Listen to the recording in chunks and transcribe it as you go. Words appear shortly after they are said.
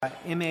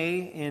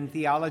MA in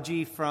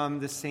theology from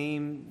the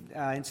same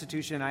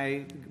institution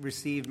I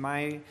received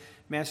my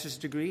master's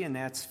degree, and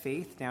that's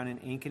Faith down in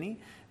Ankeny.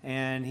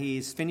 And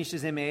he's finished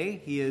his MA.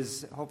 He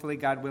is, hopefully,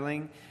 God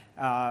willing,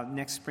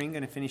 next spring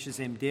going to finish his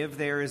MDiv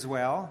there as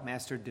well,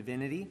 Master of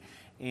Divinity.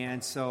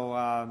 And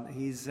so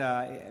he's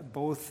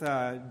both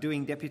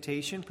doing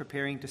deputation,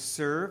 preparing to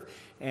serve,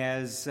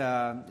 as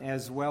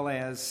well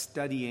as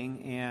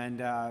studying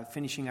and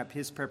finishing up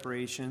his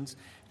preparations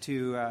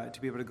to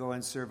be able to go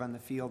and serve on the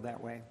field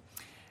that way.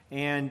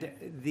 And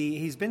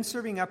he's been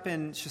serving up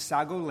in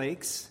Chisago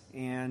Lakes,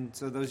 and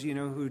so those of you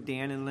who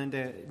Dan and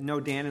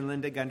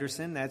Linda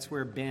Gunderson, that's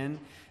where Ben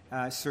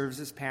serves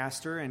as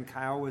pastor, and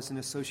Kyle was an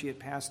associate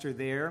pastor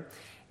there,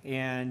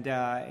 and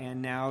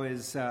now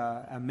is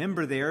a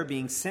member there,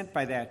 being sent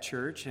by that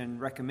church and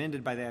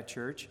recommended by that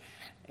church,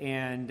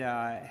 and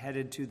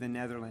headed to the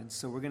Netherlands.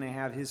 So we're going to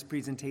have his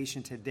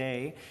presentation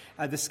today.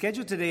 The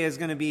schedule today is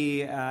going to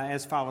be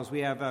as follows. We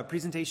have a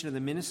presentation of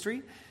the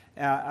ministry,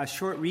 a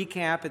short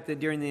recap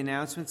during the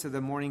announcements of the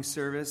morning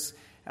service.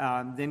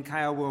 Then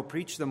Kyle will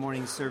preach the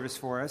morning service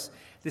for us.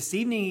 This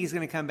evening he's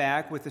going to come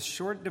back with a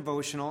short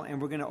devotional,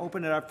 and we're going to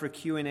open it up for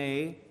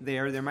Q&A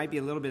there. There might be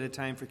a little bit of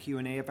time for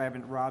Q&A if I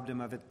haven't robbed him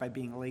of it by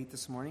being late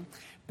this morning.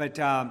 But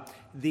a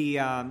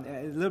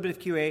little bit of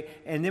Q&A,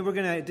 and then we're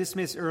going to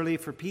dismiss early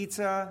for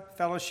pizza,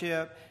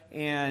 fellowship,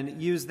 and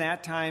use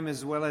that time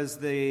as well as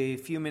the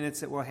few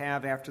minutes that we'll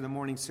have after the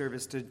morning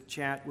service to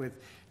chat with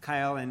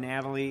Kyle and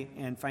Natalie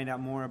and find out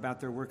more about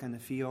their work on the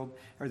field,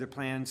 or their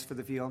plans for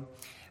the field.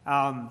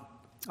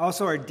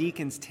 Also, our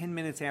deacons, 10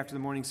 minutes after the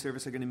morning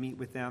service, are going to meet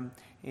with them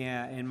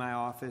in my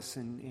office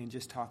and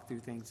just talk through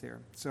things there.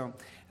 So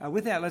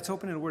with that, let's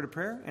open in a word of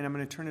prayer, and I'm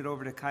going to turn it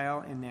over to Kyle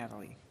and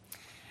Natalie.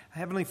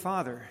 Heavenly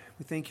Father,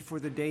 we thank you for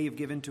the day you've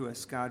given to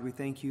us, God. We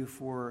thank you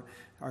for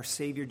our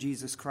Savior,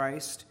 Jesus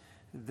Christ,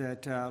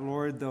 that,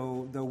 Lord,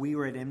 though we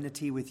were at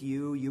enmity with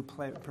you, you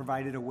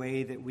provided a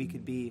way that we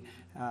could be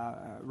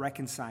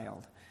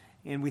reconciled.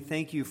 And we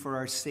thank you for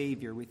our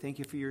Savior. We thank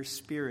you for your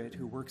Spirit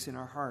who works in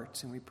our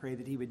hearts, and we pray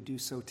that he would do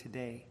so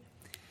today.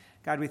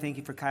 God, we thank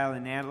you for Kyle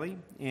and Natalie,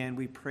 and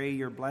we pray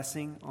your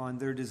blessing on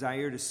their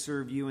desire to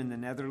serve you in the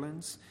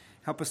Netherlands.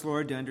 Help us,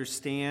 Lord, to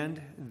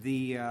understand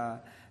the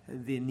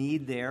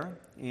need there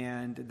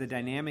and the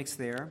dynamics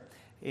there,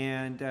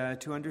 and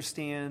to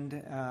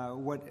understand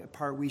what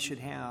part we should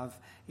have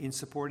in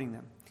supporting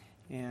them.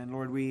 And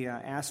Lord, we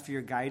ask for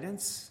your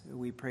guidance.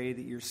 We pray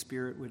that your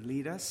Spirit would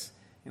lead us.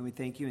 And we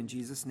thank you in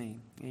Jesus'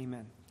 name.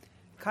 Amen.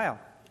 Kyle.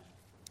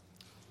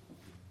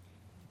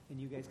 And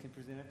you guys can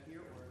present up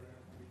here.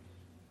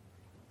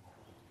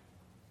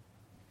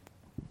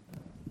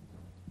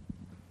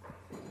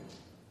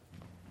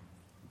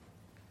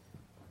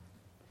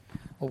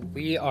 Well,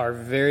 we are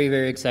very,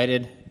 very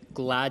excited.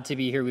 Glad to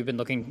be here. We've been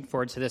looking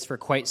forward to this for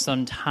quite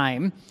some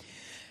time.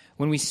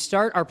 When we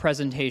start our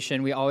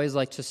presentation, we always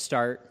like to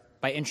start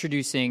by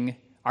introducing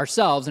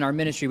ourselves and our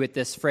ministry with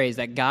this phrase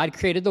that God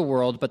created the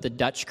world, but the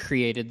Dutch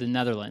created the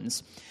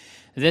Netherlands.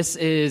 This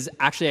is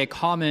actually a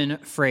common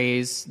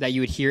phrase that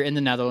you would hear in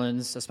the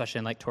Netherlands, especially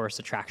in like tourist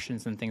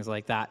attractions and things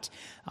like that.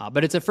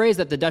 But it's a phrase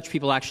that the Dutch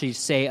people actually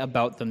say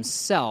about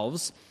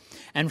themselves.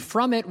 And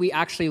from it, we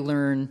actually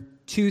learn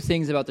two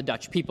things about the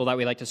Dutch people that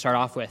we like to start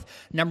off with.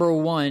 Number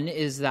one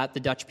is that the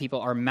Dutch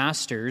people are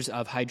masters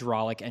of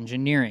hydraulic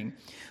engineering.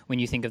 When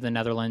you think of the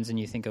Netherlands and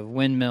you think of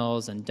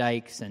windmills and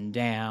dikes and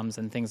dams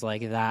and things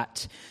like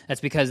that,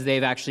 that's because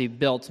they've actually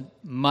built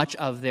much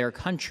of their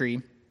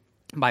country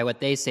by what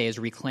they say is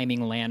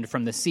reclaiming land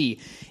from the sea.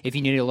 If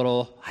you need a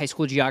little high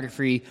school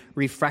geography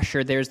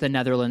refresher, there's the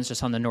Netherlands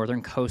just on the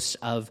northern coast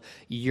of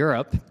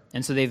Europe.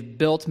 And so they've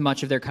built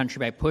much of their country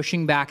by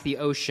pushing back the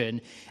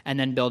ocean and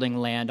then building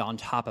land on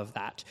top of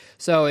that.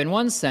 So in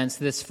one sense,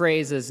 this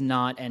phrase is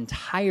not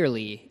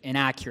entirely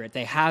inaccurate.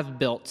 They have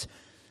built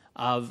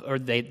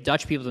the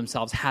Dutch people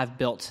themselves have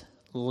built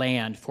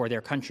land for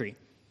their country.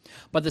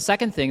 But the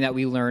second thing that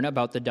we learn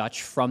about the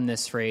Dutch from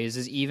this phrase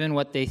is even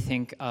what they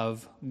think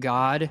of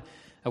God,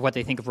 of what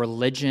they think of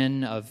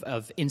religion,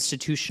 of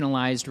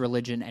institutionalized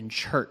religion and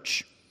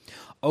church.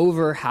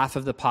 Over half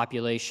of the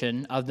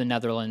population of the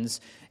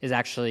Netherlands is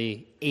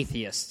actually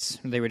atheists.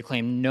 They would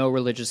claim no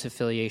religious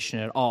affiliation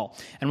at all.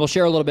 And we'll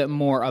share a little bit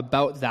more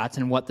about that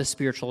and what the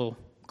spiritual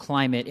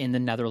climate in the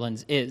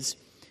Netherlands is.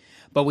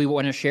 But we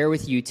want to share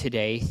with you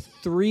today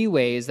 3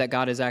 ways that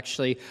God has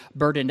actually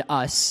burdened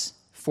us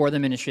for the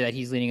ministry that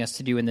he's leading us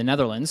to do in the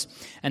Netherlands.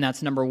 And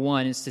that's number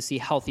 1 is to see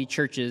healthy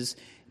churches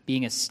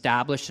being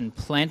established and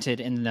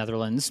planted in the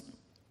Netherlands.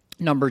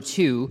 Number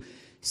 2,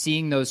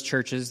 seeing those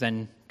churches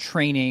then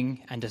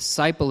training and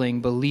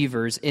discipling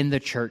believers in the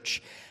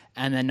church.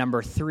 And then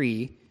number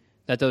 3,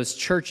 that those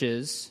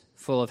churches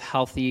full of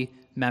healthy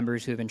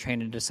members who have been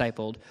trained and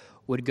discipled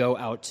would go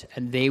out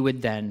and they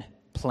would then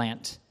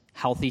plant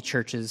healthy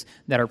churches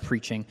that are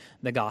preaching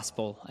the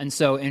gospel. And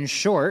so, in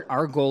short,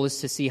 our goal is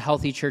to see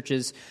healthy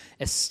churches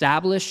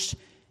established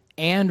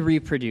and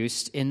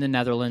reproduced in the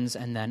Netherlands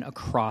and then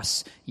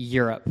across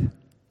Europe.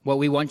 What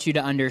we want you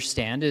to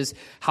understand is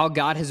how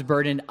God has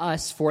burdened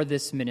us for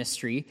this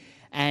ministry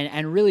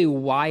and really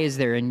why is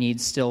there a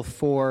need still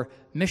for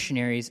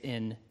missionaries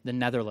in the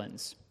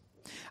Netherlands.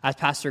 As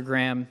Pastor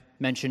Graham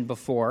mentioned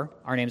before,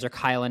 our names are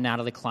Kyle and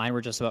Natalie Klein.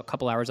 We're just about a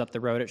couple hours up the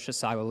road at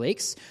Chisago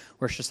Lakes,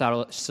 where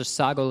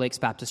Chisago Lakes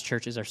Baptist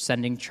Church is our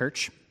sending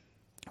church,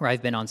 where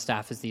I've been on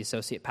staff as the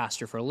associate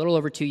pastor for a little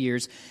over 2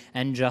 years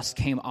and just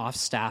came off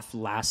staff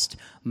last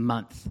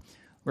month.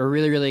 We're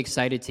really, really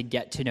excited to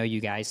get to know you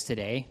guys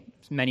today.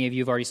 Many of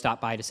you have already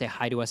stopped by to say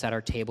hi to us at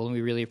our table, and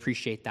we really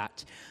appreciate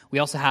that. We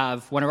also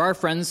have one of our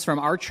friends from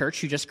our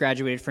church who just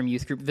graduated from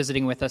youth group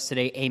visiting with us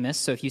today, Amos.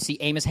 So if you see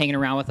Amos hanging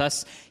around with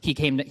us,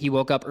 he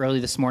woke up early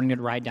this morning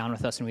to ride down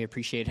with us, and we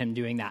appreciate him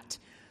doing that.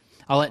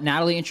 I'll let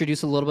Natalie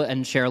introduce a little bit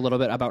and share a little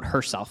bit about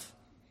herself.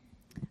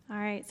 All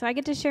right, so I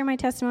get to share my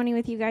testimony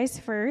with you guys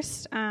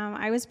first.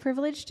 I was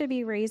privileged to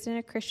be raised in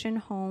a Christian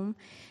home,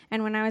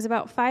 and when I was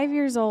about 5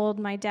 years old,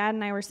 my dad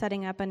and I were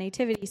setting up a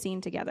nativity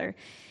scene together.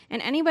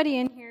 And anybody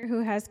in here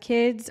who has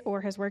kids or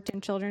has worked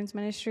in children's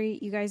ministry,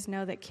 you guys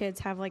know that kids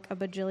have like a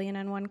bajillion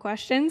and one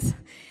questions.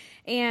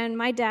 And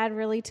my dad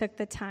really took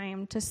the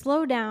time to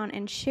slow down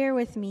and share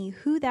with me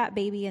who that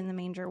baby in the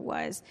manger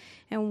was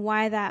and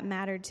why that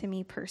mattered to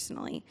me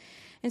personally.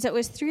 And so it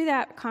was through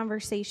that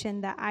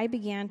conversation that I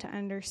began to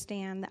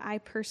understand that I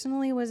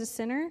personally was a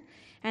sinner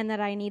and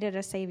that I needed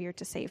a Savior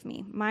to save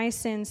me. My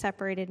sin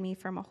separated me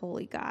from a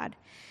holy God.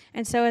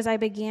 And so as I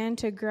began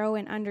to grow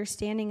in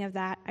understanding of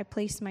that, I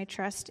placed my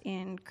trust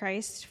in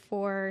Christ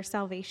for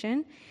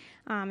salvation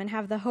and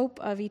have the hope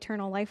of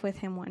eternal life with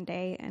him one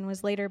day, and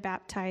was later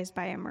baptized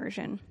by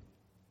immersion.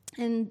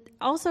 And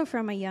also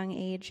from a young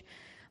age,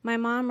 my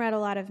mom read a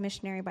lot of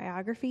missionary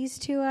biographies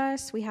to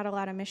us. We had a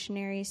lot of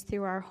missionaries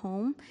through our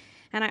home.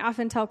 And I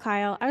often tell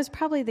Kyle, I was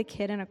probably the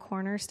kid in a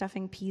corner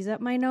stuffing peas up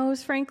my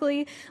nose,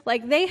 frankly.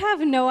 Like, they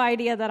have no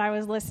idea that I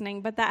was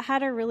listening, but that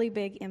had a really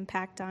big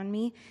impact on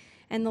me.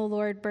 And the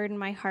Lord burdened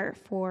my heart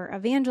for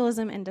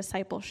evangelism and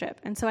discipleship.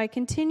 And so I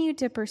continued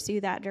to pursue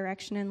that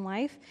direction in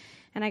life.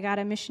 And I got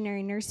a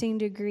missionary nursing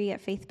degree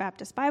at Faith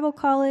Baptist Bible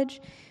College,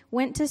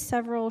 went to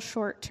several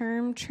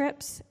short-term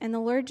trips, and the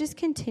Lord just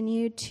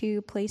continued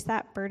to place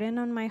that burden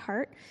on my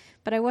heart.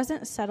 But I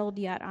wasn't settled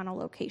yet on a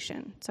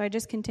location. So I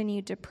just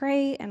continued to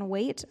pray and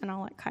wait, and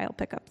I'll let Kyle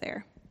pick up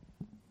there.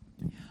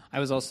 I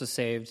was also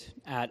saved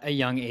at a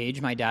young age.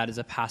 My dad is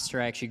a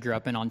pastor. I actually grew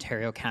up in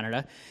Ontario,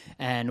 Canada.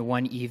 And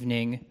one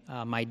evening,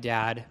 my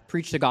dad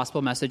preached a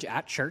gospel message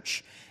at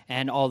church.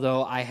 And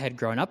although I had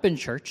grown up in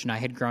church and I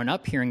had grown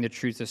up hearing the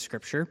truth of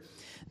Scripture,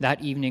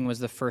 that evening was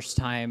the first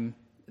time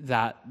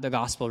that the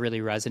gospel really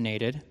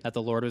resonated, that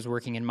the Lord was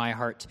working in my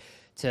heart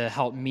to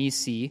help me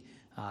see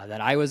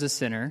that I was a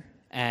sinner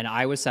and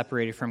I was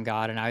separated from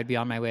God and I would be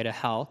on my way to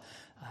hell,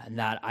 and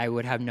that I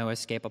would have no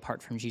escape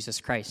apart from Jesus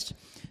Christ.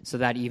 So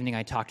that evening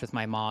I talked with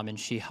my mom, and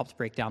she helped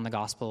break down the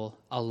gospel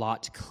a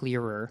lot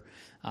clearer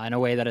in a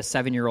way that a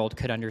 7-year-old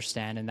could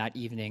understand. And that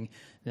evening,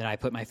 then I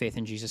put my faith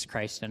in Jesus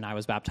Christ, and I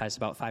was baptized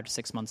about 5 to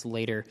 6 months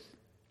later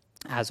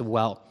as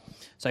well.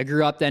 So I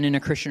grew up then in a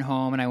Christian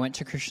home, and I went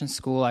to Christian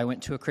school. I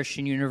went to a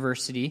Christian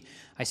university.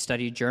 I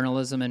studied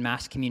journalism and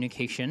mass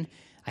communication.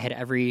 I had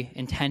every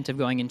intent of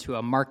going into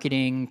a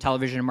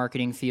television and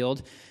marketing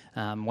field.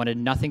 Wanted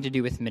nothing to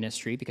do with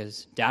ministry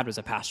because Dad was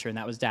a pastor and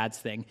that was Dad's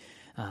thing.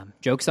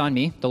 Joke's on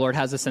me. The Lord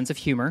has a sense of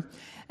humor.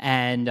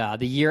 And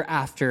the year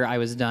after I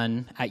was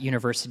done at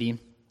university,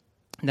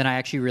 then I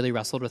actually really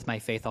wrestled with my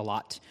faith a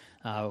lot,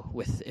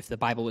 with if the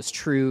Bible was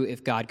true,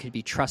 if God could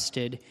be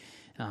trusted.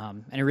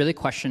 And I really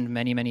questioned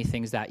many, many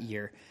things that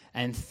year.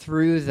 And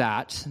through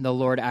that, the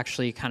Lord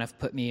actually kind of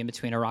put me in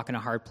between a rock and a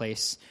hard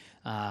place,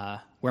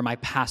 where my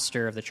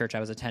pastor of the church I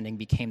was attending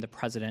became the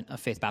president of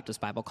Faith Baptist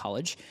Bible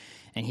College.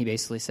 And he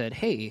basically said,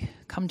 hey,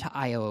 come to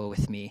Iowa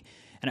with me.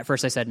 And at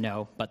first I said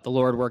no, but the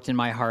Lord worked in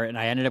my heart, and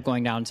I ended up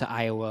going down to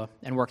Iowa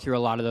and worked through a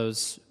lot of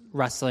those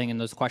wrestling and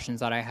those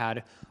questions that I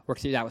had,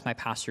 worked through that with my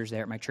pastors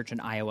there at my church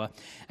in Iowa.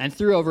 And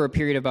through over a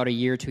period of about a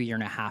year to a year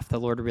and a half, the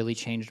Lord really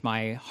changed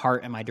my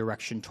heart and my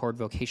direction toward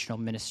vocational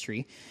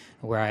ministry,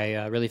 where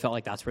I really felt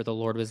like that's where the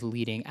Lord was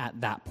leading at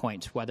that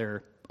point,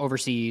 whether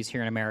overseas,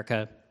 here in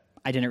America.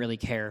 I didn't really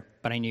care,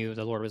 but I knew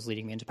the Lord was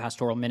leading me into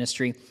pastoral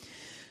ministry.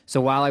 So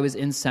while I was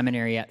in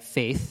seminary at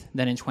Faith,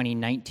 then in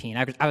 2019,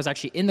 I was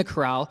actually in the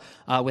chorale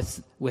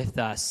with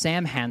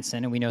Sam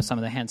Hansen, and we know some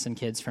of the Hansen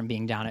kids from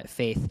being down at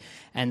Faith.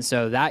 And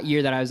so that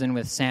year that I was in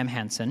with Sam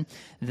Hansen,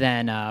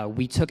 then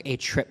we took a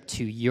trip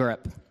to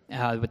Europe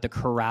with the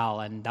chorale,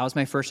 and that was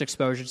my first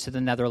exposure to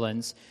the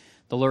Netherlands.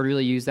 The Lord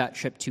really used that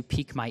trip to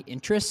pique my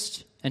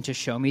interest and to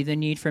show me the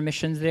need for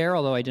missions there,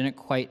 although I didn't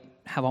quite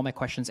have all my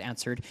questions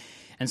answered.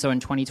 And so in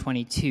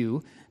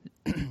 2022,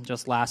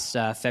 just last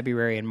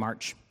February and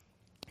March,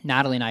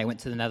 Natalie and I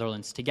went to the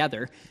Netherlands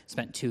together,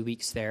 spent 2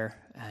 weeks there,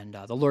 and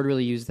the Lord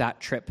really used that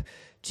trip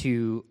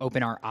to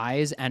open our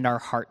eyes and our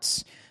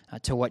hearts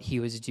to what he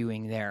was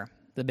doing there.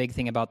 The big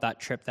thing about that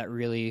trip that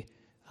really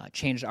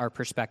changed our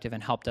perspective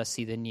and helped us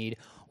see the need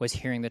was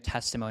hearing the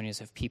testimonies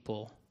of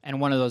people. And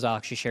one of those I'll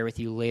actually share with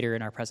you later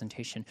in our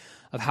presentation,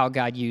 of how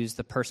God used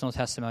the personal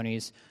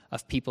testimonies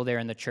of people there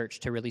in the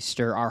church to really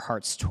stir our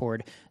hearts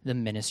toward the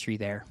ministry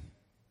there.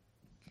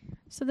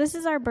 So this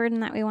is our burden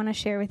that we want to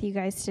share with you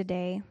guys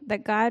today,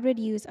 that God would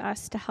use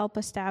us to help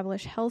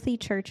establish healthy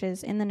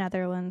churches in the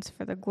Netherlands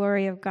for the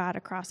glory of God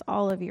across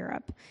all of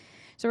Europe.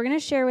 So we're going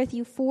to share with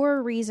you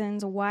 4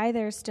 reasons why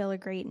there's still a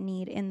great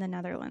need in the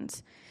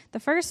Netherlands. The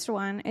first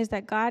one is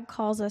that God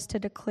calls us to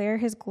declare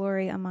his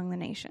glory among the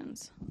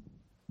nations.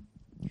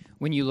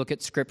 When you look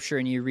at Scripture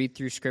and you read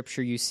through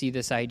Scripture, you see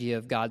this idea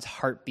of God's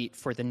heartbeat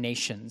for the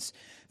nations.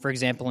 For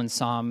example, in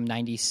Psalm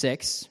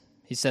 96,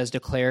 he says,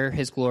 declare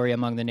his glory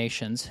among the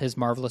nations, his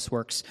marvelous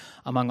works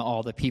among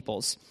all the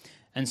peoples.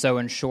 And so,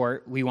 in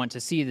short, we want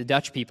to see the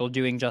Dutch people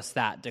doing just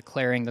that,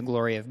 declaring the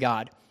glory of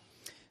God.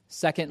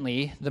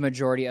 Secondly, the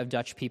majority of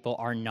Dutch people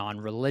are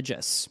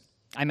non-religious.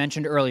 I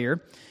mentioned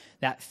earlier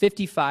that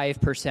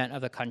 55%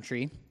 of the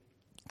country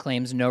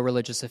claims no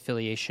religious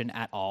affiliation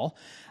at all.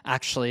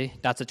 Actually,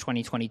 that's a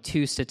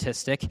 2022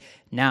 statistic.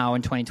 Now,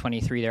 in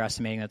 2023, they're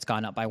estimating that's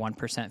gone up by 1%.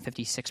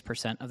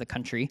 56% of the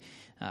country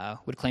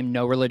would claim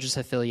no religious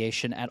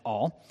affiliation at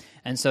all.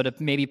 And so to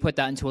maybe put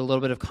that into a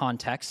little bit of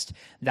context,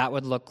 that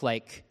would look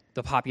like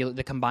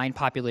the combined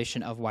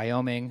population of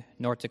Wyoming,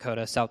 North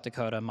Dakota, South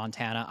Dakota,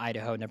 Montana,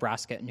 Idaho,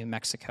 Nebraska, and New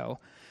Mexico.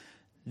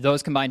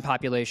 Those combined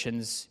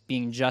populations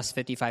being just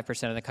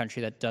 55% of the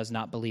country that does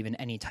not believe in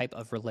any type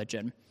of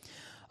religion.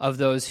 Of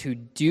those who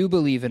do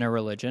believe in a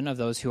religion, of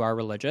those who are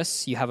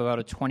religious, you have about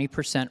a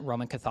 20%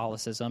 Roman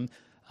Catholicism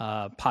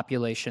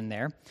population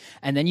there.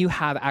 And then you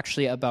have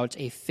actually about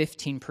a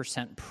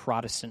 15%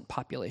 Protestant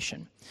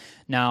population.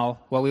 Now,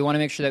 what we want to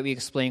make sure that we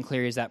explain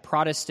clearly is that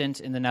Protestant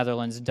in the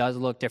Netherlands does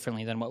look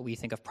differently than what we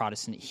think of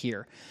Protestant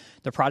here.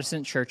 The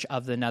Protestant Church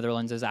of the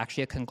Netherlands is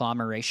actually a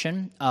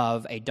conglomeration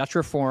of a Dutch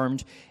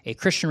Reformed, a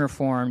Christian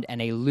Reformed,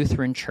 and a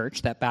Lutheran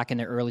church that back in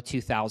the early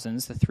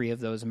 2000s, the 3 of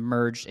those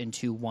merged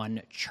into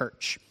one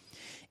church.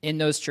 In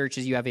those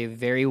churches, you have a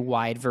very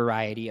wide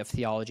variety of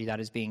theology that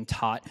is being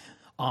taught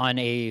on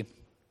a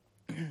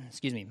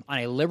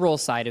liberal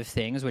side of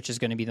things, which is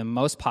going to be the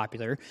most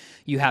popular.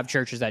 You have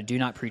churches that do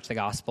not preach the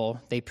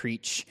gospel. They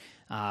preach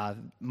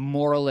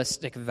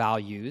moralistic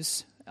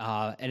values.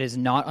 It is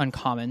not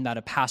uncommon that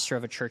a pastor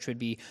of a church would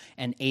be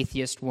an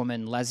atheist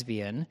woman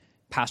lesbian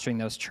pastoring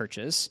those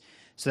churches.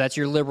 So that's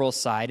your liberal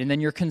side. And then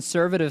your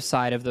conservative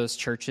side of those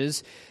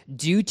churches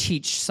do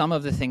teach some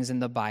of the things in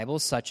the Bible,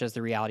 such as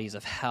the realities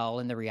of hell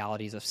and the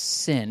realities of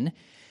sin.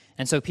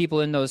 And so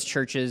people in those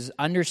churches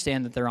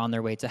understand that they're on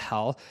their way to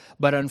hell,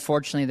 but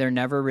unfortunately they're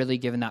never really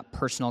given that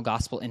personal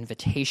gospel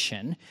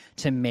invitation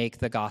to make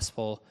the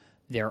gospel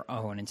their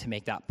own and to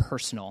make that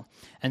personal.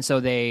 And so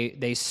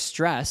they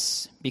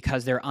stress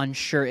because they're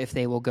unsure if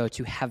they will go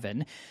to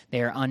heaven.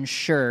 They are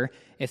unsure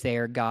if they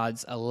are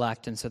God's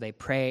elect, and so they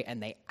pray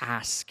and they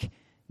ask,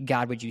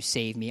 God, would you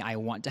save me? I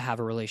want to have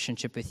a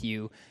relationship with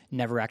you,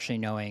 never actually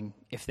knowing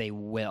if they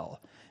will.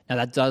 Now,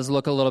 that does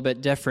look a little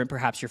bit different.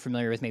 Perhaps you're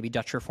familiar with maybe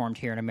Dutch Reformed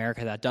here in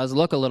America. That does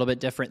look a little bit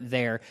different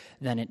there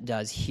than it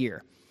does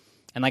here.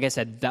 And like I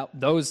said,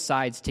 those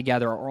sides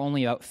together are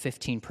only about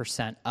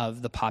 15%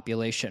 of the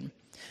population.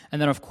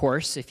 And then, of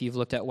course, if you've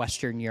looked at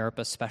Western Europe,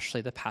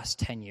 especially the past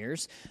 10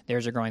 years,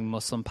 there's a growing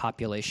Muslim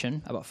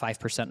population. About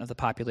 5% of the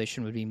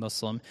population would be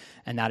Muslim,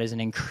 and that is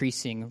an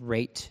increasing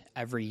rate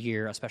every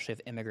year, especially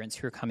of immigrants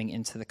who are coming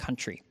into the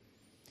country.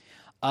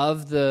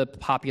 Of the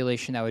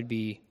population that would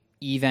be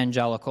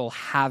evangelical,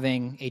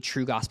 having a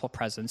true gospel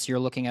presence, you're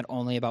looking at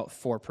only about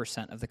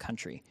 4% of the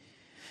country.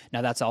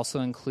 Now, that's also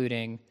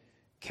including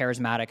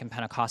charismatic and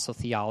Pentecostal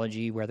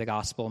theology, where the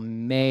gospel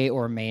may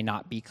or may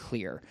not be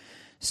clear.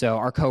 So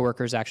our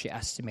coworkers actually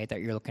estimate that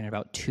you're looking at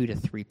about 2 to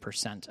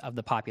 3% of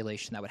the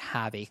population that would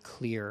have a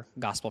clear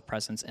gospel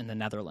presence in the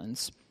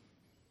Netherlands.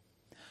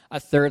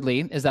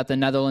 Thirdly, is that the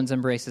Netherlands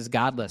embraces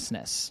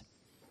godlessness.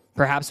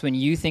 Perhaps when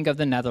you think of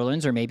the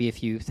Netherlands, or maybe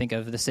if you think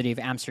of the city of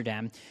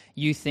Amsterdam,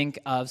 you think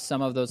of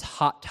some of those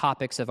hot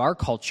topics of our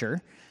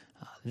culture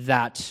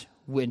that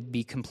would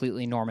be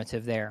completely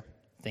normative there.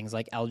 Things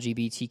like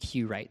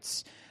LGBTQ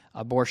rights,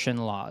 abortion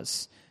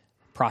laws,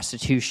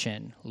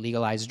 prostitution,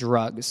 legalized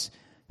drugs.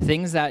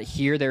 Things that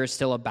here there is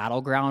still a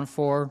battleground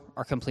for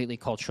are completely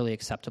culturally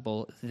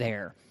acceptable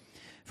there.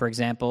 For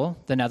example,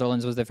 the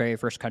Netherlands was the very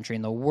first country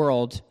in the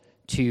world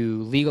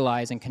to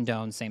legalize and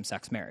condone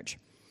same-sex marriage.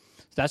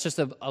 So that's just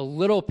a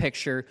little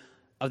picture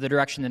of the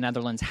direction the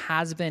Netherlands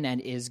has been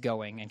and is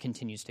going and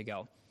continues to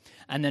go.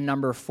 And then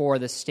number 4,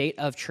 the state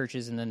of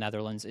churches in the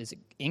Netherlands is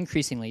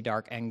increasingly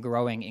dark and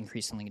growing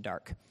increasingly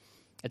dark.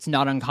 It's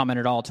not uncommon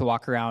at all to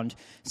walk around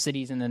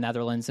cities in the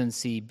Netherlands and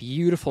see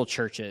beautiful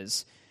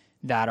churches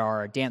that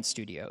are dance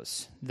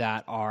studios,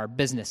 that are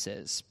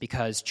businesses,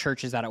 because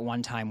churches that at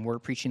one time were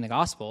preaching the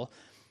gospel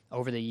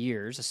over the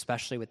years,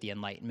 especially with the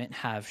Enlightenment,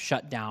 have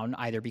shut down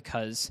either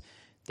because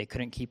they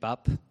couldn't keep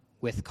up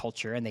with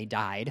culture and they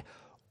died,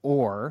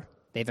 or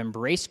they've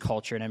embraced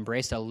culture and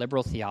embraced a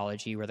liberal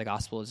theology where the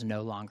gospel is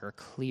no longer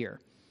clear.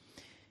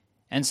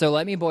 And so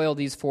let me boil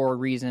these 4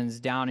 reasons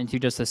down into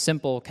just a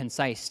simple,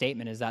 concise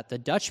statement, is that the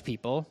Dutch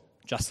people,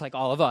 just like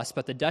all of us,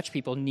 but the Dutch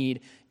people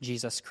need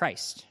Jesus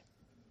Christ.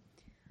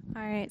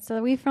 All right,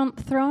 so we've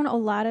thrown a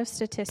lot of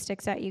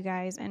statistics at you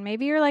guys, and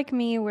maybe you're like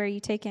me where you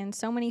take in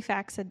so many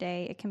facts a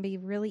day, it can be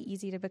really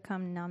easy to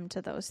become numb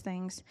to those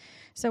things.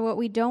 So what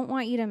we don't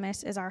want you to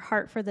miss is our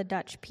heart for the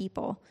Dutch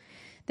people.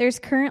 There's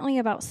currently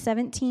about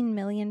 17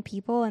 million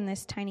people in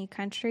this tiny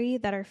country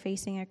that are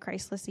facing a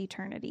Christless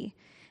eternity,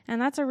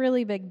 and that's a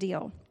really big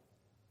deal.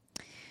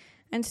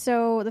 And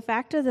so the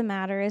fact of the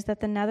matter is that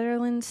the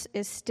Netherlands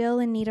is still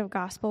in need of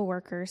gospel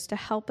workers to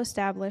help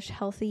establish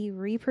healthy,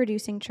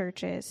 reproducing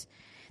churches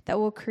that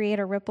will create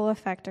a ripple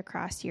effect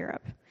across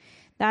Europe.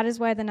 That is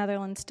why the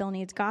Netherlands still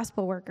needs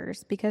gospel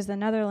workers, because the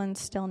Netherlands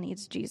still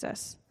needs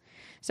Jesus.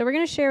 So we're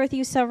going to share with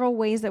you several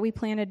ways that we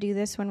plan to do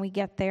this when we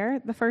get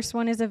there. The first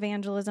one is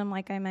evangelism,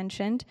 like I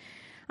mentioned.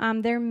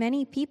 There are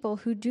many people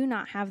who do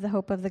not have the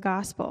hope of the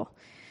gospel.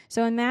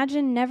 So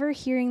imagine never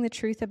hearing the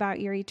truth about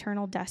your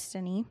eternal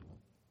destiny,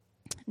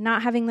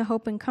 not having the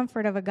hope and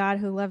comfort of a God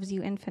who loves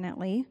you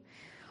infinitely,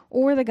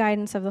 or the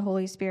guidance of the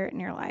Holy Spirit in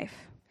your life.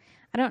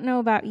 I don't know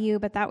about you,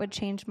 but that would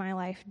change my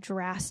life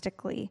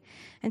drastically.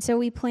 And so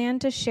we plan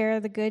to share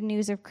the good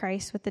news of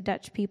Christ with the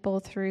Dutch people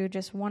through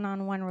just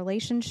one-on-one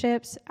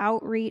relationships,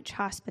 outreach,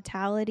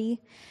 hospitality.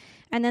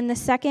 And then the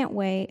second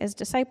way is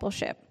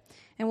discipleship.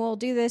 And we'll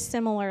do this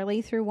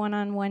similarly through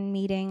one-on-one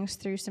meetings,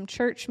 through some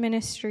church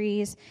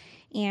ministries,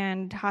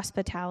 and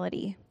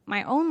hospitality.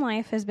 My own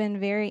life has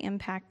been very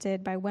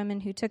impacted by women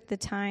who took the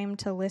time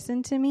to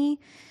listen to me,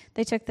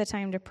 they took the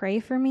time to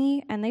pray for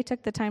me, and they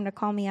took the time to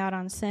call me out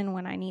on sin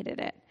when I needed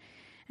it.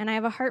 And I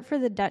have a heart for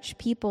the Dutch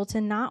people to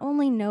not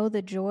only know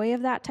the joy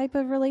of that type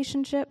of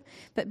relationship,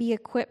 but be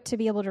equipped to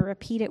be able to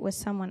repeat it with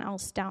someone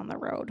else down the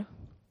road.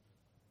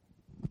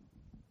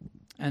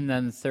 And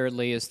then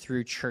thirdly is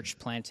through church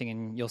planting,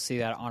 and you'll see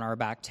that on our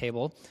back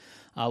table.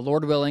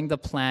 Lord willing, the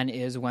plan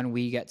is when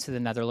we get to the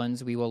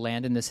Netherlands, we will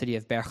land in the city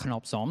of Bergen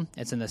op Zoom.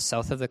 It's in the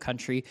south of the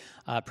country,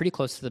 pretty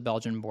close to the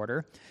Belgian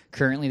border.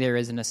 Currently, there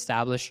is an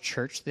established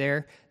church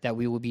there that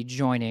we will be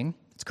joining.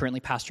 It's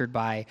currently pastored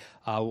by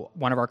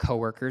one of our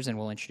coworkers, and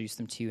we'll introduce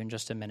them to you in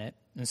just a minute.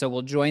 And so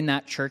we'll join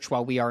that church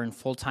while we are in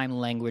full-time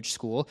language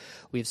school.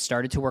 We've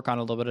started to work on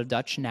a little bit of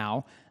Dutch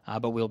now,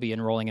 but we'll be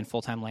enrolling in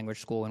full-time language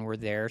school when we're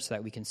there so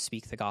that we can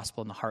speak the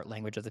gospel in the heart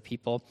language of the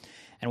people.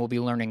 And we'll be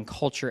learning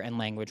culture and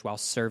language while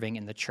serving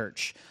in the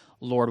church.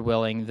 Lord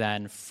willing,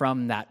 then,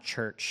 from that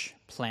church,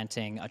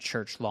 planting a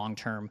church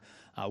long-term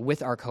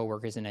with our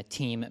coworkers in a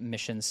team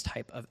missions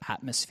type of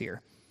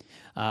atmosphere.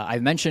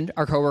 I've mentioned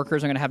our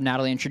coworkers. I'm going to have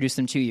Natalie introduce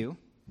them to you.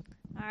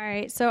 All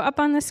right, so up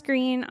on the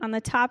screen, on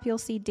the top, you'll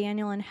see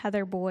Daniel and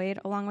Heather Boyd,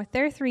 along with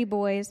their 3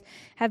 boys,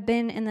 have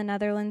been in the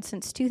Netherlands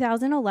since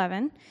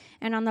 2011.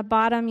 And on the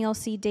bottom, you'll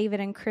see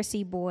David and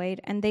Chrissy Boyd,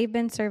 and they've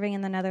been serving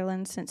in the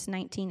Netherlands since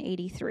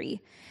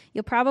 1983.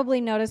 You'll probably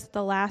notice that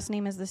the last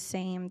name is the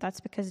same. That's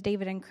because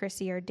David and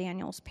Chrissy are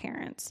Daniel's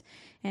parents.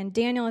 And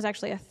Daniel is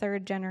actually a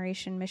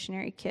 3rd-generation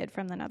missionary kid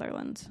from the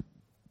Netherlands.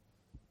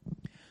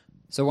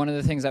 So one of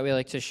the things that we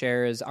like to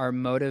share is our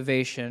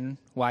motivation,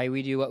 why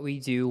we do what we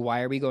do,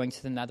 why are we going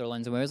to the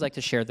Netherlands, and we always like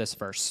to share this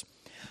verse,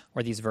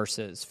 or these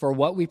verses. For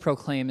what we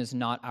proclaim is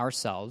not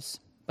ourselves,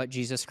 but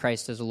Jesus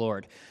Christ is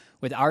Lord,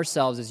 with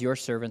ourselves as your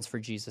servants for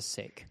Jesus'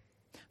 sake.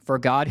 For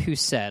God who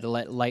said,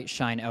 let light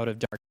shine out of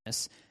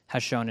darkness,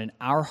 has shown in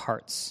our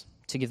hearts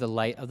to give the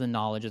light of the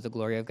knowledge of the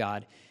glory of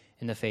God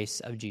in the face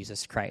of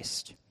Jesus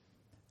Christ.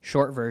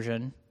 Short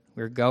version,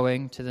 we're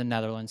going to the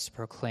Netherlands to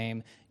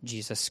proclaim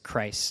Jesus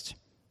Christ.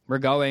 We're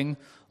going,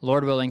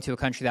 Lord willing, to a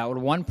country that at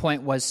one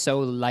point was so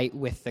light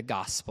with the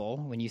gospel,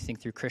 when you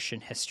think through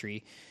Christian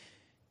history,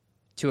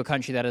 to a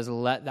country that has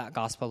let that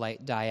gospel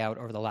light die out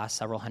over the last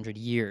several hundred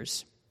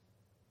years.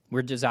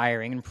 We're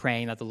desiring and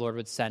praying that the Lord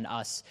would send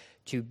us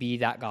to be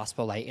that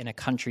gospel light in a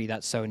country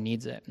that so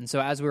needs it. And so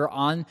as we're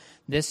on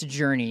this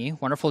journey,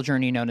 wonderful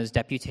journey known as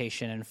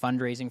deputation and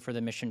fundraising for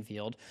the mission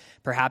field,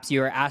 perhaps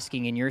you are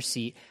asking in your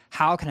seat,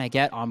 how can I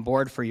get on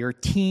board for your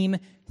team?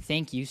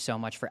 Thank you so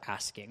much for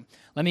asking.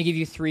 Let me give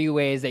you 3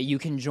 ways that you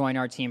can join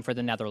our team for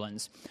the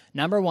Netherlands.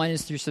 Number 1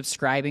 is through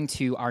subscribing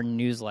to our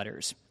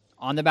newsletters.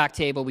 On the back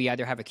table, we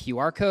either have a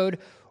QR code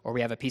or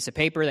we have a piece of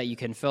paper that you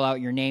can fill out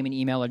your name and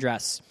email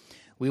address.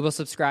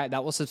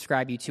 That will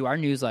subscribe you to our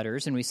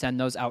newsletters, and we send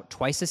those out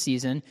twice a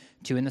season,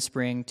 2 in the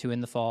spring, 2 in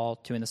the fall,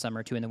 2 in the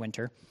summer, 2 in the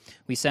winter.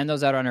 We send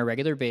those out on a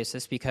regular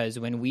basis because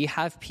when we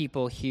have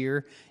people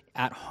here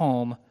at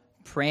home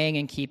praying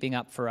and keeping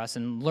up for us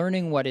and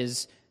learning what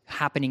is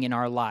happening in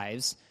our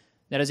lives,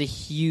 that is a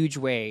huge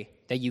way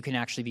that you can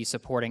actually be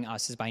supporting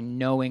us, is by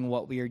knowing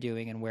what we are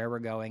doing and where we're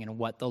going and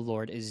what the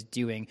Lord is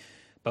doing,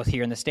 both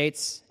here in the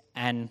States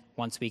and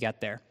once we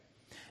get there.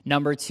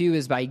 Number 2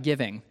 is by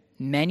giving.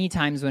 Many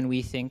times when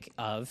we think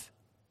of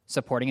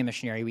supporting a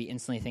missionary, we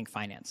instantly think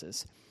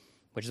finances,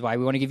 which is why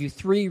we want to give you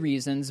 3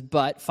 reasons,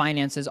 but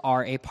finances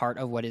are a part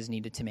of what is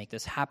needed to make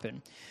this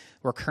happen.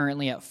 We're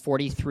currently at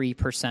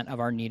 43% of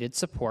our needed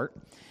support,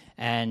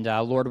 and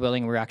Lord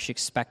willing, we're actually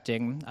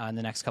expecting in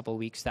the next couple of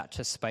weeks that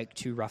to spike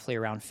to roughly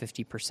around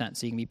 50%.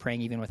 So you can be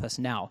praying even with us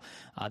now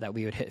that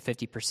we would hit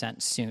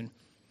 50% soon.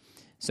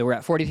 So we're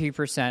at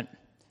 43%,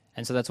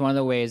 and so that's one of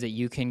the ways that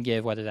you can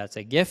give, whether that's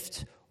a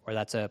gift or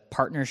that's a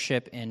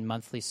partnership in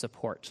monthly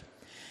support.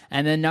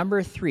 And then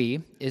number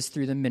 3 is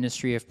through the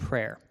ministry of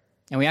prayer.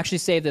 And we actually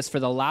save this for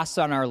the last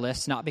on our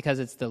list, not because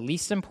it's the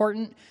least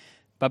important,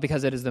 but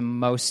because it is the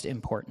most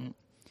important.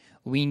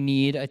 We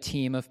need a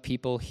team of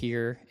people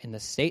here in the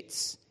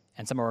States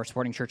and some of our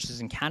supporting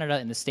churches in Canada,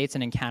 in the States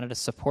and in Canada,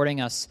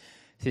 supporting us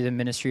through the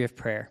ministry of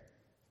prayer,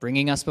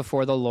 bringing us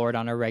before the Lord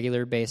on a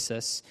regular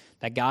basis,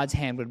 that God's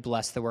hand would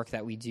bless the work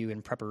that we do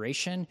in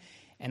preparation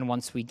and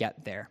once we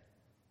get there.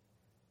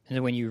 And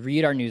then when you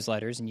read our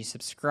newsletters and you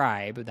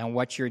subscribe, then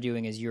what you're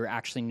doing is you're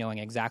actually knowing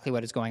exactly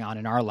what is going on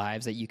in our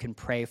lives that you can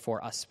pray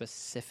for us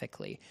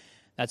specifically.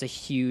 That's a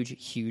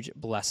huge, huge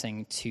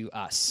blessing to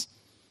us.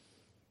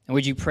 And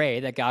would you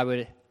pray that God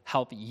would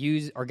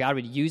God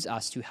would use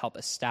us to help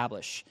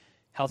establish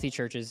healthy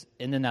churches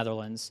in the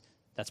Netherlands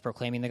that's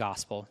proclaiming the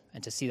gospel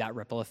and to see that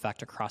ripple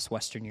effect across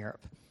Western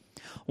Europe?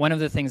 One of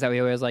the things that we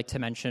always like to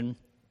mention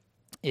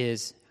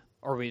is,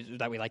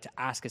 that we like to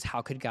ask is,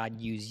 how could God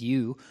use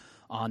you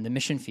on the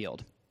mission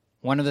field?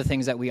 One of the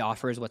things that we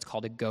offer is what's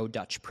called a Go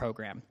Dutch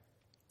program.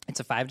 It's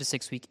a 5 to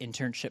 6 week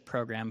internship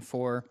program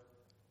for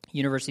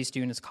university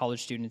students,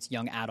 college students,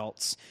 young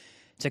adults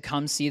to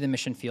come see the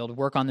mission field,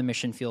 work on the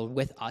mission field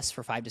with us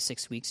for 5 to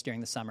 6 weeks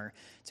during the summer.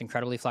 It's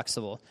incredibly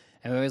flexible.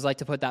 And we always like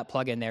to put that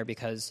plug in there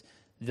because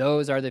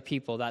those are the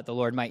people that the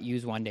Lord might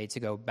use one day to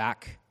go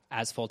back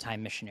as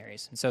full-time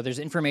missionaries. And so there's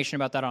information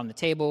about that on the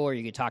table, or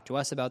you could talk to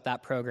us about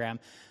that program.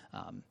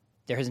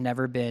 There has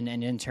never been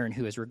an intern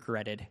who has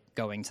regretted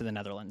going to the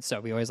Netherlands.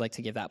 So we always like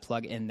to give that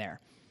plug in there.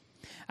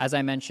 As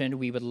I mentioned,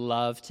 we would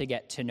love to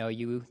get to know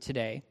you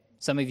today.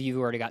 Some of you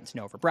have already gotten to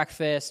know over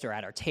breakfast or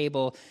at our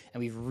table,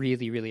 and we've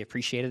really, really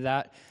appreciated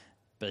that.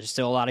 But there's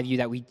still a lot of you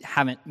that we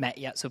haven't met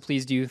yet, so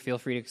please do feel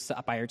free to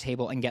stop by our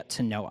table and get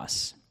to know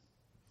us.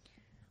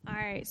 All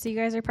right, so you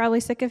guys are probably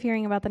sick of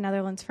hearing about the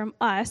Netherlands from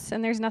us,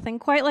 and there's nothing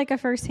quite like a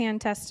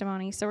firsthand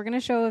testimony. So we're going to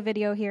show a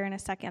video here in a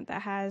second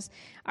that has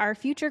our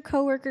future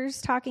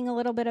coworkers talking a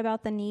little bit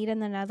about the need in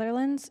the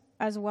Netherlands,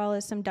 as well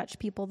as some Dutch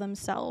people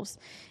themselves.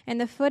 And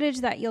the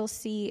footage that you'll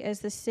see is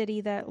the city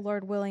that,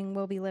 Lord willing,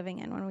 we'll be living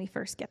in when we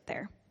first get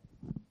there.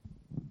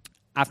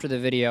 After the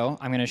video,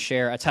 I'm going to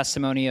share a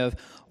testimony of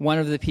one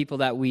of the people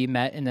that we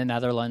met in the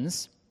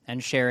Netherlands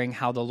and sharing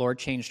how the Lord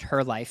changed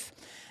her life.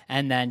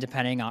 And then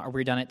depending on, are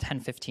we done at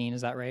 10:15, is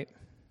that right?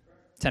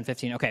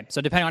 10:15, okay. So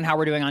depending on how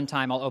we're doing on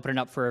time, I'll open it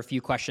up for a few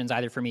questions,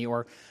 either for me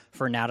or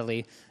for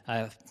Natalie,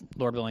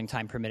 Lord willing,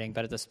 time permitting.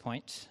 But at this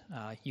point,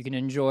 you can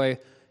enjoy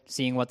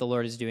seeing what the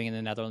Lord is doing in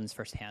the Netherlands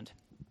firsthand.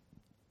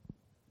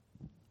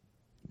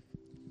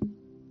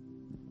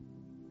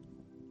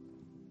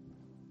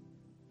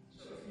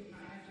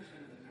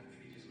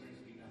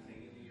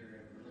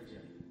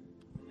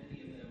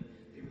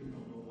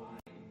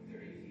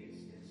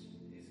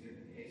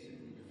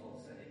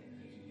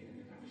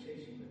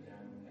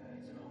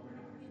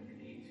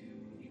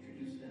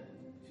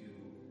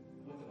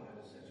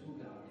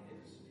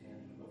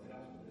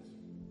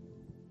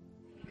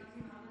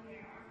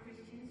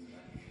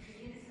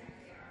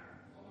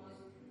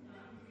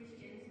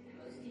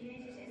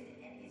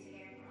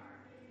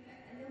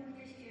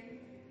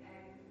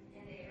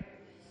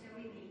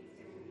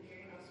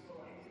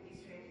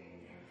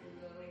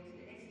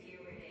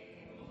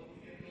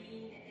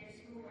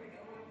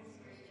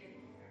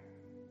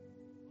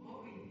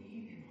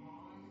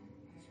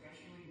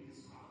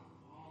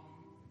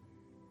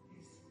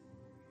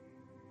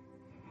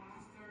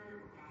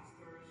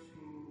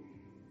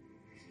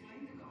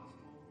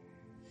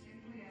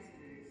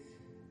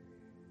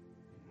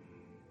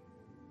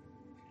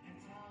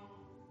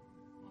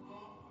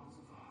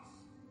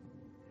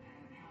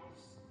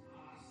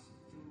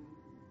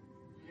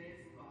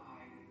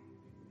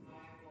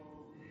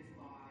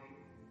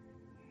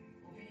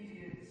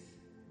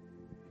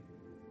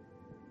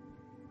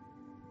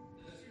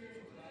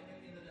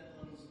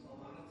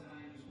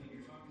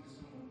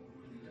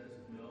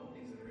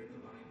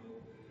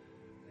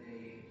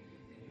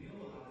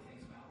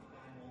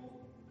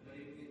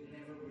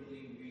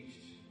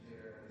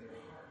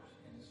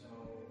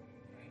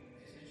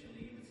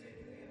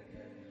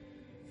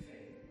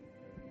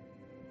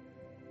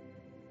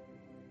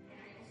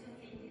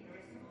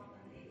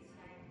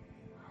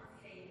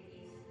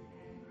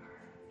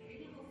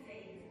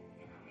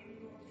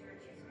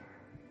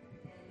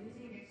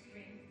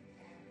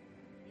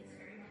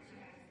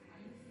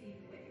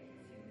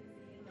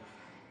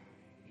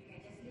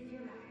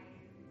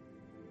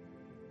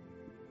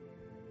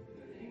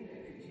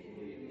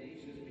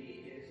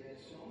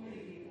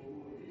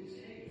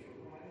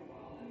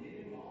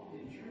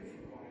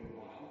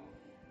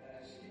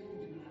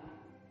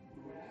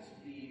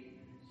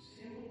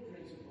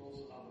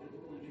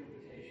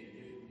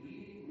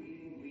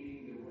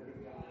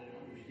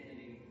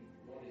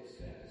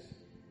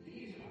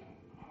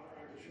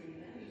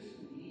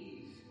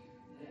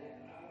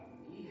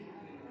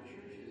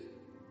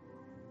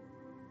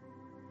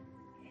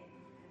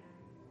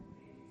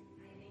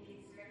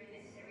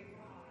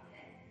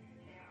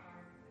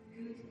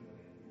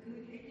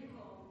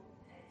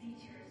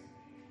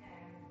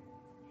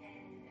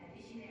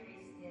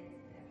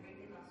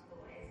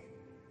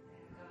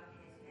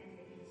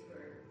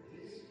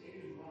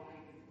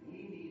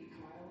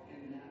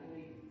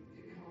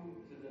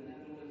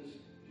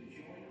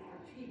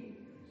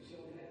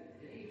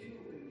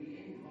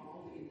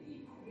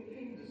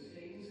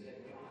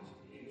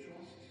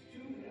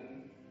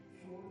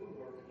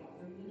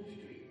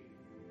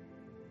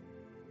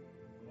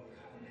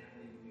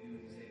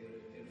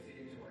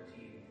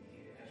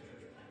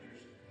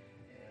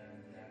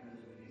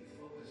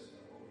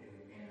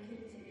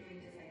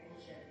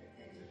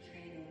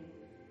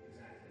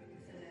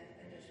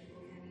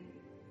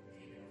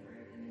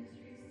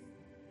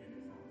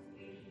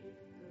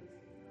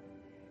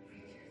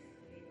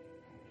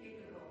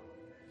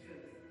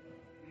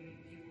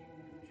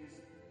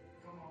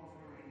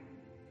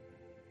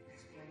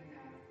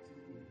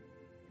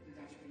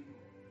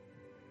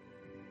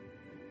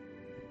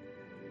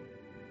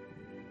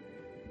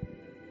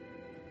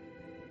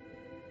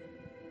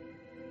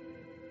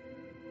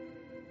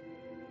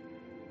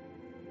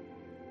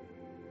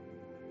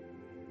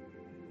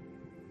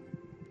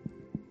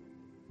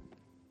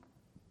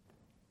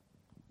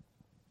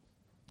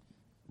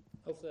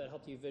 Hopefully that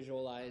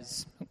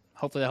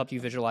helped you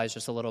visualize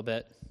just a little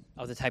bit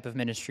of the type of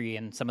ministry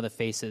and some of the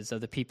faces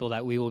of the people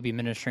that we will be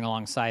ministering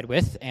alongside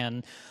with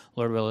and,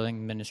 Lord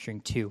willing,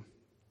 ministering to.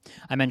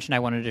 I mentioned I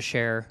wanted to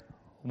share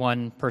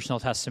one personal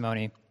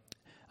testimony,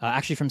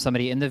 actually from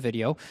somebody in the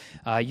video.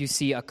 You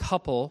see there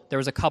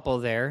was a couple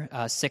there,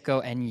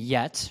 Sicko and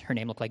Jet. Her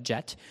name looked like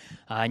Jet.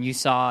 And you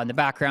saw in the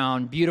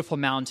background beautiful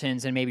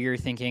mountains, and maybe you're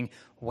thinking,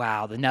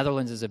 wow, the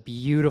Netherlands is a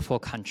beautiful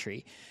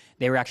country.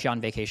 They were actually on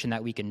vacation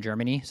that week in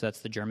Germany, so that's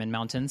the German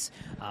mountains.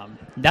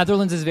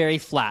 Netherlands is very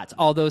flat,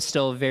 although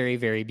still very,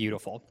 very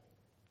beautiful.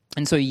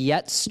 And so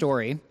Jet's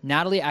story,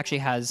 Natalie actually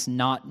has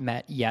not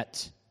met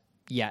yet.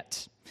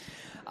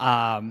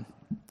 But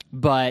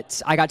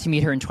I got to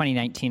meet her in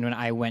 2019 when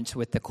I went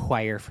with the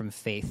choir from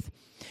Faith.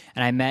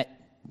 And I met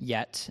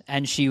Jet,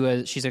 and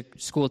she's a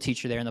school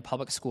teacher there in the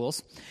public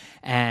schools,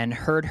 and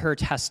heard her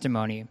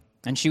testimony.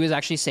 And she was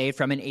actually saved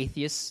from an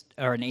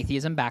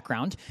atheism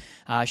background.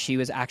 She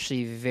was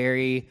actually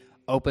very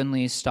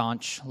openly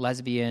staunch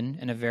lesbian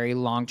in a very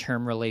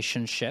long-term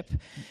relationship.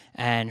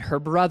 And her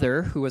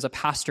brother, who was a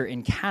pastor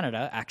in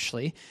Canada,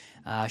 actually,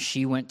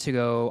 she went to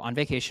go on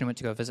vacation, went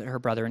to go visit her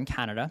brother in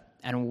Canada.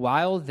 And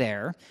while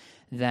there,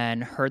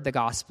 then heard the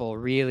gospel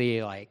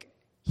really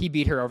he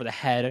beat her over the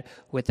head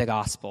with the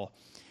gospel.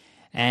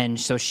 And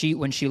so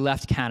when she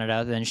left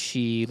Canada, then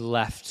she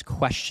left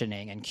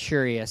questioning and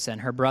curious. And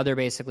her brother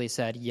basically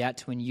said,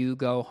 yet when you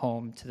go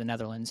home to the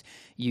Netherlands,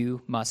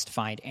 you must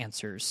find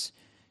answers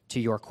to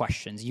your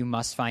questions. You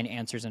must find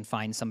answers and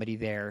find somebody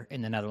there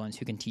in the Netherlands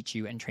who can teach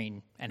you and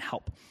train and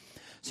help.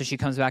 So she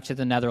comes back to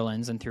the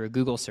Netherlands and through a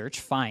Google search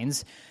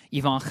finds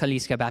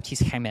Evangelische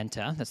Baptist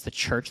Gemeente. That's the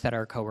church that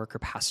our coworker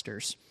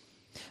pastors.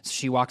 So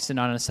she walks in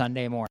on a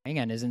Sunday morning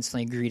and is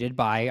instantly greeted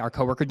by our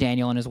coworker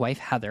Daniel and his wife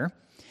Heather.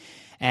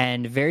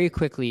 And very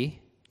quickly,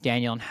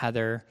 Daniel and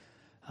Heather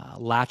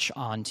latch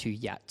on to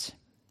Jet.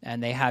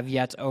 And they have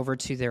Jet over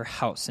to their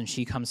house, and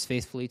she comes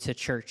faithfully to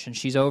church. And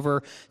she's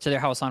over to their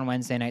house on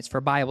Wednesday nights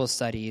for Bible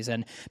studies.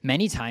 And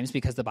many times,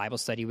 because the Bible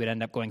study would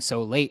end up going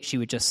so late, she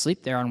would just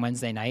sleep there on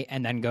Wednesday night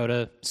and then go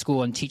to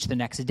school and teach the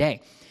next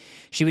day.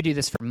 She would do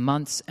this for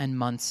months and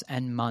months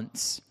and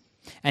months.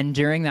 And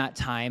during that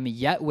time,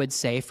 Jet would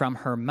say from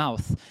her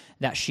mouth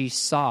that she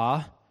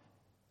saw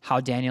how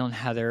Daniel and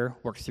Heather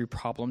worked through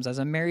problems as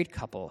a married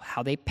couple,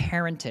 how they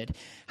parented,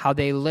 how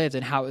they lived,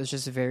 and how it was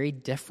just very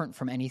different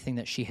from anything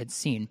that she had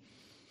seen.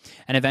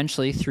 And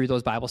eventually, through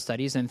those Bible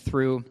studies and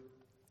through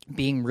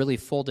being really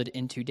folded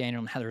into Daniel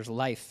and Heather's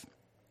life,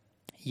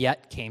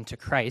 Jet came to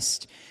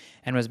Christ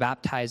and was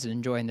baptized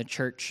and joined the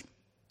church,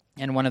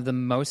 and one of the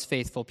most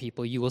faithful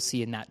people you will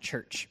see in that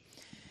church.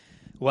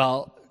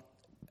 Well,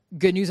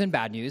 good news and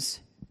bad news.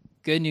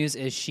 Good news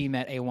is she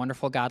met a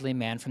wonderful, godly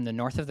man from the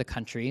north of the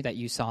country that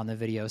you saw in the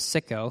video,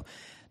 Sicko.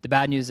 The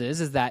bad news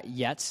is that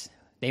Jet,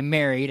 they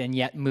married and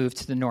Jet moved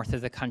to the north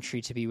of the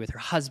country to be with her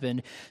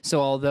husband. So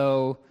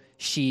although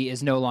she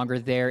is no longer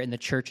there in the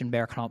church in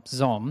Bergen op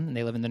Zoom, and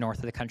they live in the north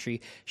of the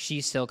country, she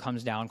still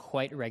comes down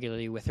quite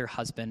regularly with her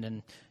husband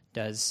and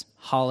does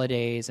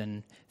holidays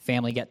and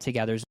family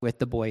get-togethers with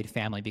the Boyd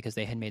family because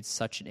they had made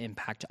such an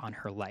impact on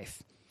her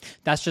life.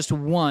 That's just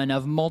one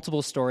of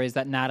multiple stories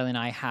that Natalie and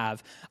I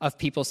have of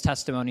people's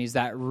testimonies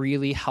that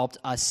really helped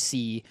us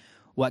see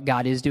what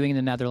God is doing in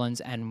the Netherlands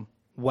and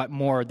what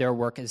more their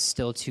work is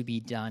still to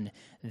be done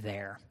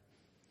there.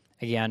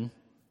 Again,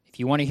 if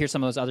you want to hear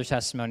some of those other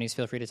testimonies,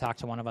 feel free to talk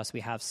to one of us.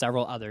 We have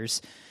several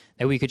others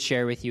that we could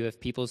share with you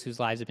of people whose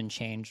lives have been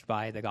changed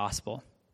by the gospel.